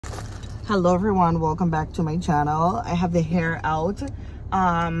Hello everyone, welcome back to my channel. I have the hair out.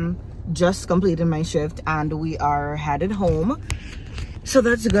 Just completed my shift and we are headed home, so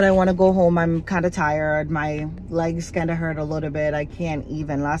that's good. I want to go home. I'm kind of tired. My legs kind of hurt a little bit. I can't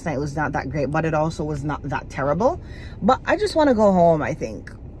even. Last night was not that great, but it also was not that terrible. But I just want to go home, I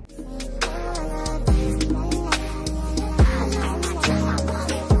think.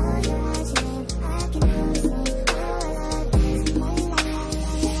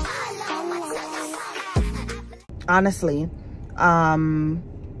 Honestly, I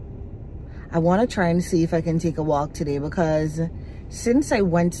want to try and see if I can take a walk today, because since I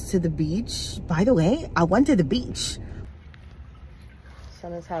went to the beach, by the way, I went to the beach.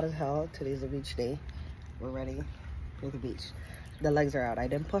 Sun is hot as hell. Today's a beach day. We're ready for the beach. The legs are out. I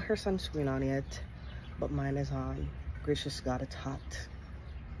didn't put her sunscreen on yet, but mine is on. Gracious God, it's hot.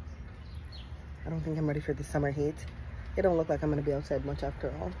 I don't think I'm ready for the summer heat. It don't look like I'm going to be outside much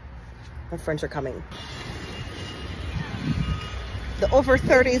after all. My friends are coming. The over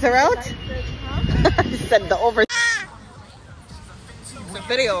 30s are out. I said the over. It's a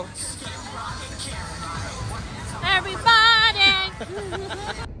video. Everybody.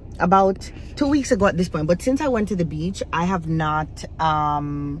 About 2 weeks ago at this point, but since I went to the beach, I have not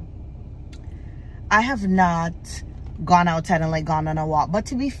gone outside and like gone on a walk. But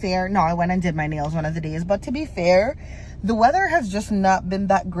to be fair, no, I went and did my nails one of the days. But to be fair, the weather has just not been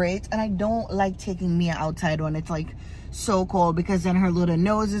that great, and I don't like taking Mia outside when it's like so cold, because then her little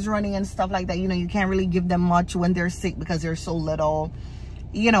nose is running and stuff like that. You know, you can't really give them much when they're sick because they're so little,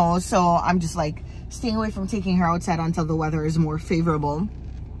 you know. So I'm just like staying away from taking her outside until the weather is more favorable.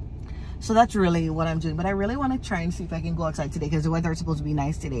 So that's really what I'm doing. But I really want to try and see if I can go outside today, because the weather is supposed to be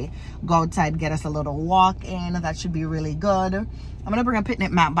nice today. Go outside, get us a little walk in. That should be really good. I'm going to bring a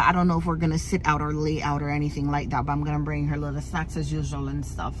picnic mat, but I don't know if we're going to sit out or lay out or anything like that. But I'm going to bring her little snacks as usual and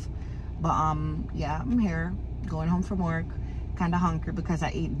stuff. But yeah, I'm here going home from work. Kind of hungry because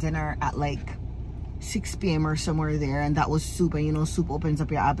I ate dinner at like 6 p.m. or somewhere there. And that was soup. And you know, soup opens up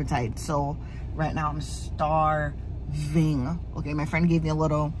your appetite. So right now I'm starving. Okay, my friend gave me a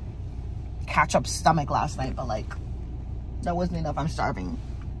little catch up stomach last night, but like that wasn't enough. I'm starving.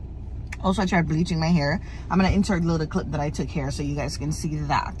 Also, I tried bleaching my hair. I'm gonna insert a little clip that I took here so you guys can see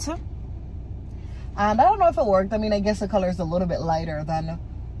that. And I don't know if it worked. I mean, I guess the color is a little bit lighter than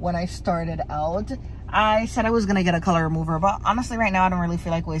when I started out. I said I was gonna get a color remover, but honestly right now I don't really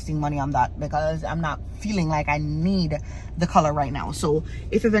feel like wasting money on that, because I'm not feeling like I need the color right now. So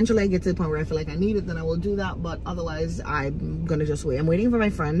if eventually I get to the point where I feel like I need it, then I will do that. But otherwise I'm gonna just wait. I'm waiting for my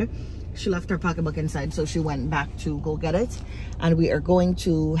friend. She left her pocketbook inside, so she went back to go get it, and we are going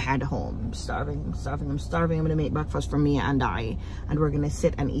to head home. I'm starving. I'm gonna make breakfast for me and we're gonna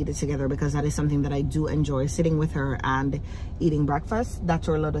sit and eat it together, because that is something that I do enjoy, sitting with her and eating breakfast. That's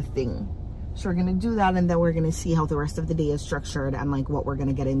our little thing. So we're gonna do that, and then we're gonna see how the rest of the day is structured and like what we're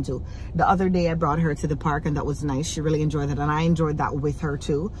gonna get into. The other day I brought her to the park, and that was nice. She really enjoyed that, and I enjoyed that with her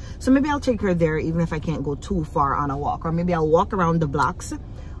too. So maybe I'll take her there, even if I can't go too far on a walk, or maybe I'll walk around the blocks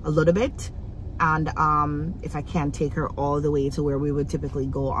a little bit, and if I can't take her all the way to where we would typically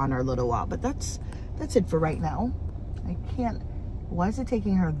go on our little walk. But that's it for right now. I can't. Why is it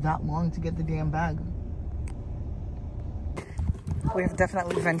taking her that long to get the damn bag? We've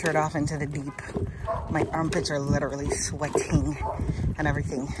definitely ventured off into the deep. My armpits are literally sweating and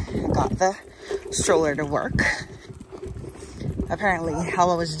everything. Got the stroller to work. Apparently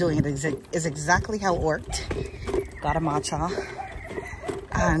how I was doing it is exactly how it worked. Got a matcha.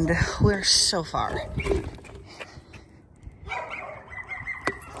 And we're so far.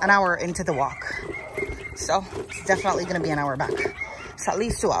 An hour into the walk. So it's definitely gonna be an hour back. It's at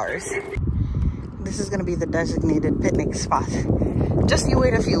least 2 hours. This is gonna be the designated picnic spot. Just you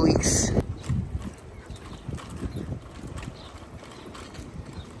wait a few weeks.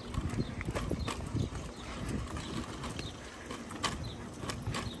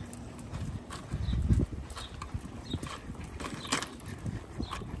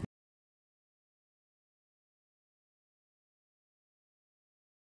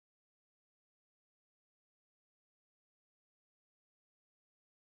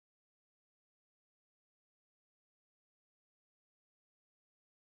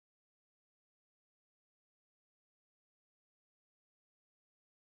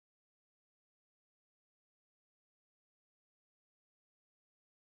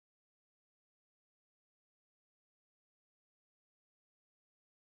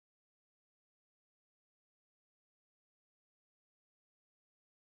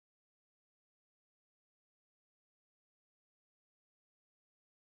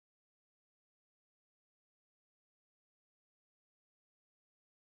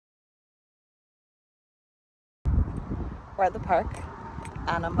 We're at the park,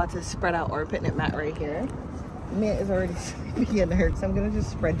 and I'm about to spread out our picnic mat right here. Mia is already sleeping in her, so I'm gonna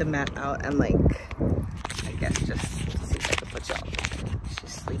just spread the mat out and, like, I guess just see if I can put y'all.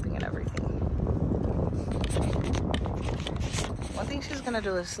 She's sleeping and everything. One thing she's gonna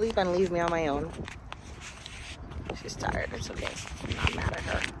do is sleep and leave me on my own. She's tired, it's okay. I'm not mad at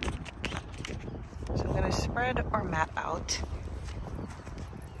her. So I'm gonna spread our mat out.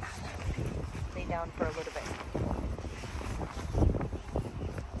 Lay down for a little bit.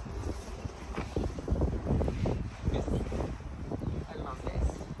 I love this.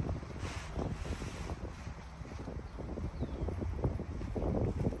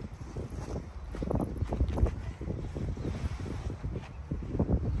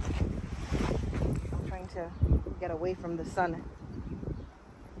 I'm trying to get away from the sun.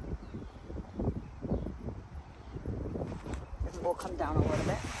 It will come down a little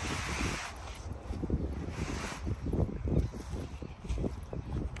bit.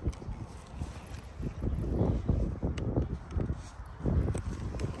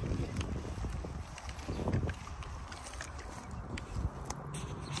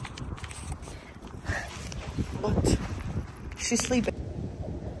 But she's sleeping.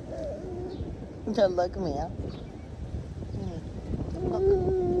 Don't look, Mia. Look.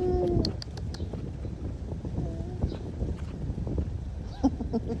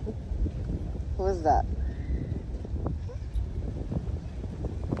 Who is that?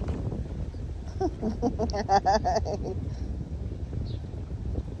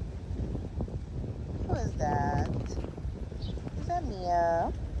 Who is that? Is that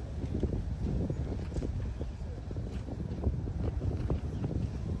Mia?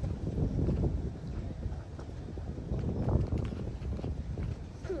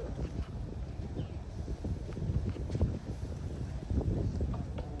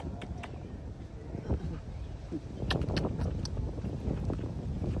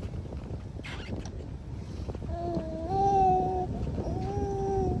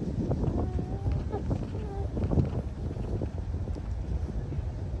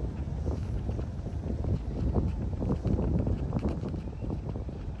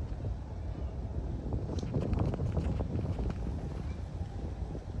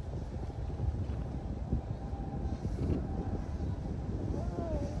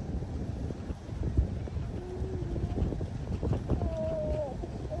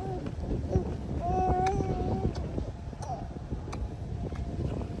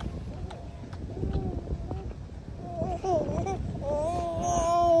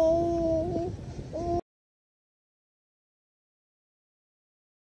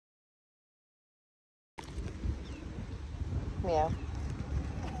 Yeah.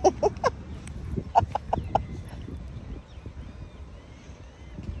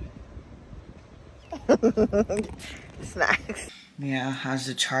 Snacks. Mia has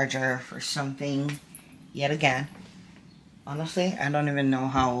the charger for something yet again. Honestly, I don't even know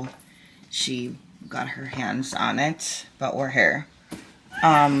how she got her hands on it, but we're here.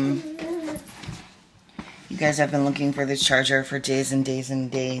 You guys have been looking for this charger for days and days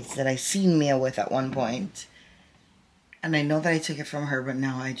and days that I seen Mia with at one point. And I know that I took it from her, but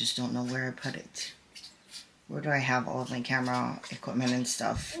now I just don't know where I put it. Where do I have all of my camera equipment and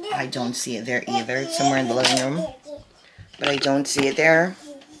stuff? I don't see it there either. It's somewhere in the living room, but I don't see it there.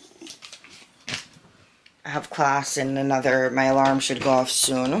 I have class in another, my alarm should go off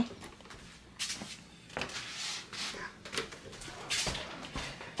soon.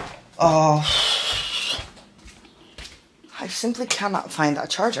 Oh, I simply cannot find that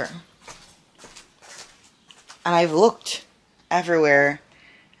charger. And I've looked everywhere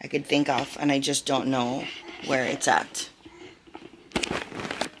I could think of, and I just don't know where it's at.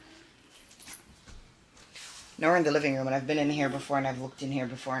 Now we're in the living room, and I've been in here before, and I've looked in here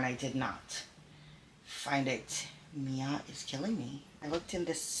before, and I did not find it. Mia is killing me. I looked in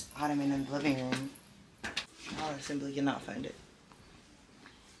this ottoman in the living room. Oh, I simply cannot find it.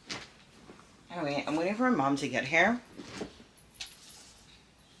 Anyway, I'm waiting for my mom to get here.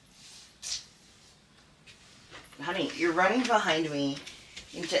 Honey, you're running behind me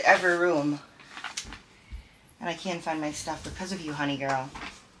into every room. And I can't find my stuff because of you, honey girl.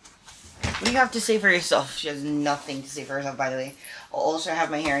 What do you have to say for yourself? She has nothing to say for herself, by the way. I'll also have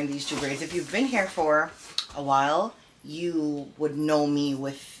my hair in these two braids. If you've been here for a while, you would know me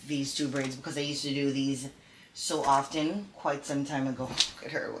with these two braids because I used to do these so often quite some time ago. Look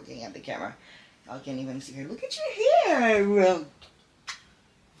at her looking at the camera. Y'all can't even see her. Look at your hair.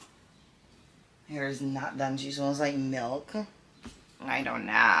 Hair is not done. She smells like milk. I don't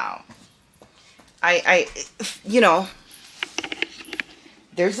know. You know,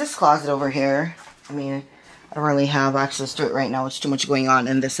 there's this closet over here. I mean, I don't really have access to it right now. It's too much going on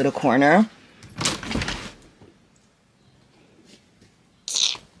in this little corner.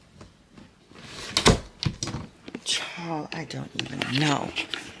 Child, I don't even know.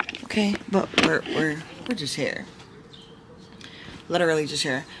 Okay, but we're just here. Literally just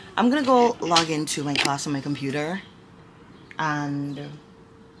here. I'm gonna go log into my class on my computer, and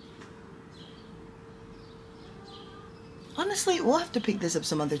honestly, we'll have to pick this up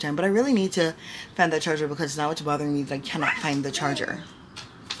some other time, but I really need to find that charger because now it's bothering me that I cannot find the charger.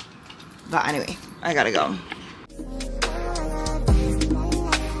 But anyway, I gotta go.